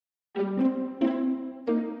Well,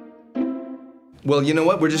 you know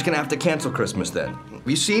what? We're just gonna have to cancel Christmas then. Have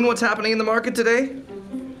you seen what's happening in the market today?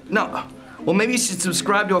 No. Well, maybe you should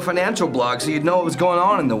subscribe to a financial blog so you'd know what was going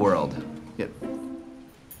on in the world.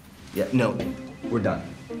 Yeah, no, we're done.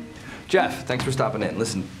 Jeff, thanks for stopping in.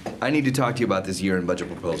 Listen, I need to talk to you about this year-end budget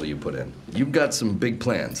proposal you put in. You've got some big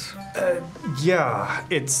plans. Yeah,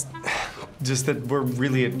 it's just that we're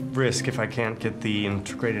really at risk if I can't get the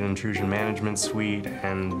integrated intrusion management suite,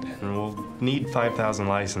 and we'll need 5,000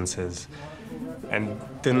 licenses. And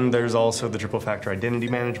then there's also the triple factor identity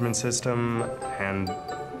management system, and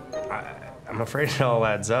I'm afraid it all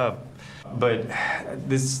adds up. But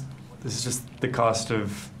this is just the cost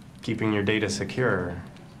of keeping your data secure.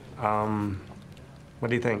 What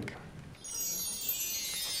do you think?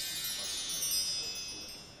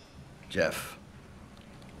 Jeff,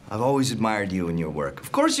 I've always admired you and your work.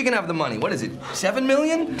 Of course you can have the money. What is it, 7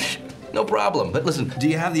 million? No problem. But listen, do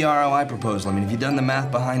you have the ROI proposal? I mean, have you done the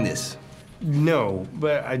math behind this? No,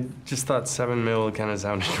 but I just thought 7 mil kind of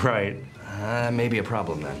sounded right. Maybe a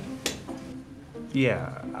problem then.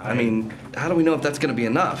 Yeah, I mean, how do we know if that's gonna be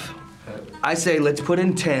enough? I say let's put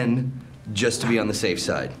in 10 just to be on the safe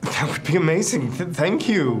side. That would be amazing. Thank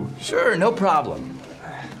you. Sure, no problem.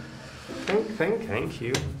 Thank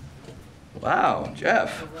you. Wow,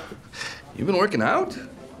 Jeff, you've been working out?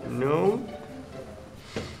 No.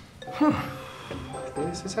 Huh.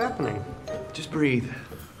 This is happening. Just breathe.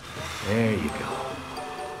 There you go.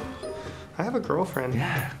 I have a girlfriend.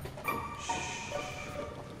 Yeah.